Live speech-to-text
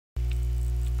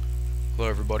Hello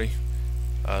everybody.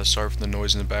 Sorry for the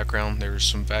noise in the background. There's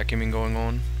some vacuuming going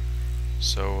on.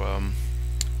 So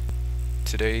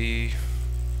today,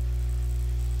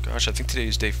 gosh, I think today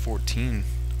is day 14.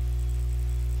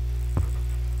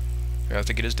 Yeah, I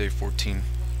think it is day 14.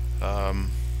 Had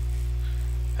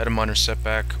a minor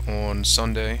setback on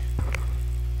Sunday,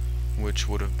 which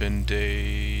would have been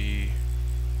day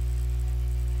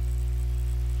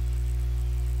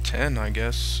 10, I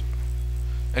guess.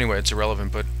 Anyway, it's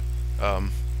irrelevant, but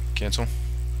cancel.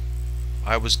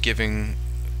 I was giving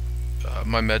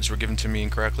my meds were given to me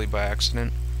incorrectly by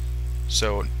accident.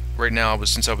 So right now,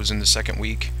 since I was in the second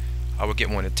week, I would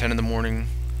get one at 10 in the morning,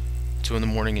 2 in the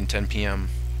morning, and 10 p.m.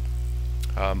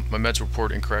 My meds were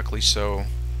poured incorrectly, so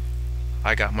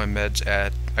I got my meds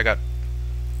I got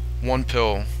one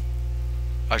pill.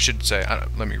 I should say,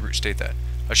 let me restate that.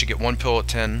 I should get one pill at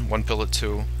 10, one pill at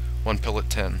 2, one pill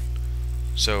at 10.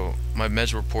 So my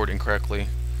meds were poured incorrectly.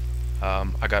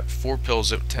 I got 4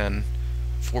 pills at 10,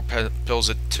 4 pills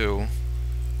at 2,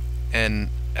 and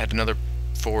had another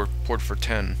 4 poured for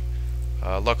 10.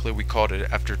 Luckily we called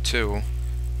it after 2,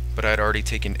 but I had already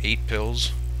taken 8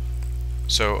 pills.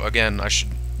 So again,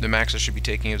 the max I should be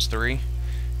taking is 3,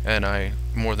 and I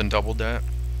more than doubled that.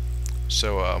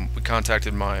 So we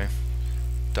contacted my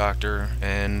doctor,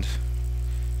 and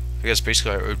I guess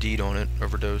basically I OD'd on it,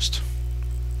 overdosed.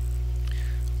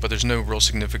 But there's no real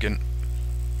significant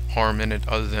harm in it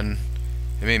other than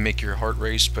it may make your heart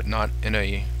race, but not in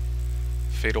a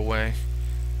fatal way.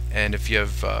 And if you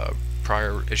have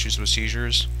prior issues with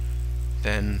seizures,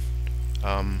 then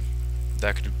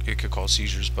it could cause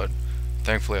seizures, but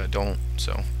thankfully I don't,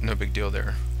 so no big deal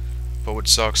there. But what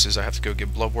sucks is I have to go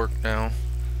get blood work now,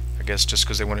 I guess just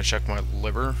because they want to check my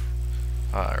liver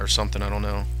or something, I don't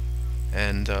know.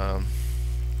 And I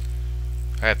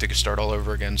have to start all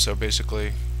over again. So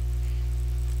basically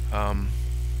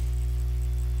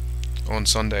on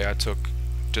Sunday I took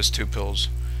just 2 pills,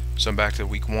 so I'm back to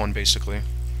week 1 basically,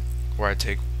 where I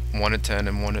take 1 at 10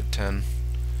 and 1 at 10.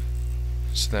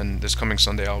 So then this coming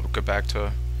Sunday I'll go back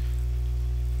to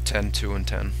 10, 2, and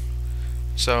 10.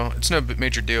 So it's no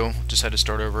major deal, just had to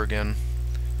start over again.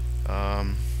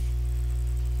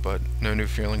 But no new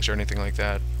feelings or anything like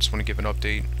that. Just want to give an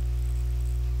update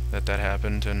that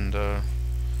happened, and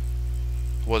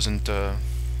wasn't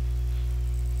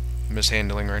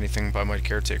mishandling or anything by my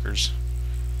caretakers.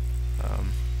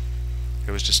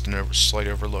 It was just a slight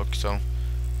overlook. So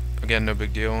again, no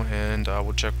big deal, and I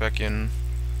will check back in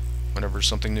whenever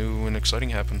something new and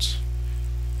exciting happens.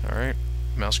 Alright,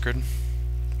 mouse grid.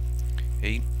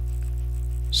 8,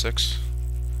 6,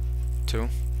 2,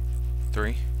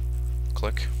 3,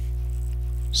 click.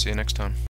 See you next time.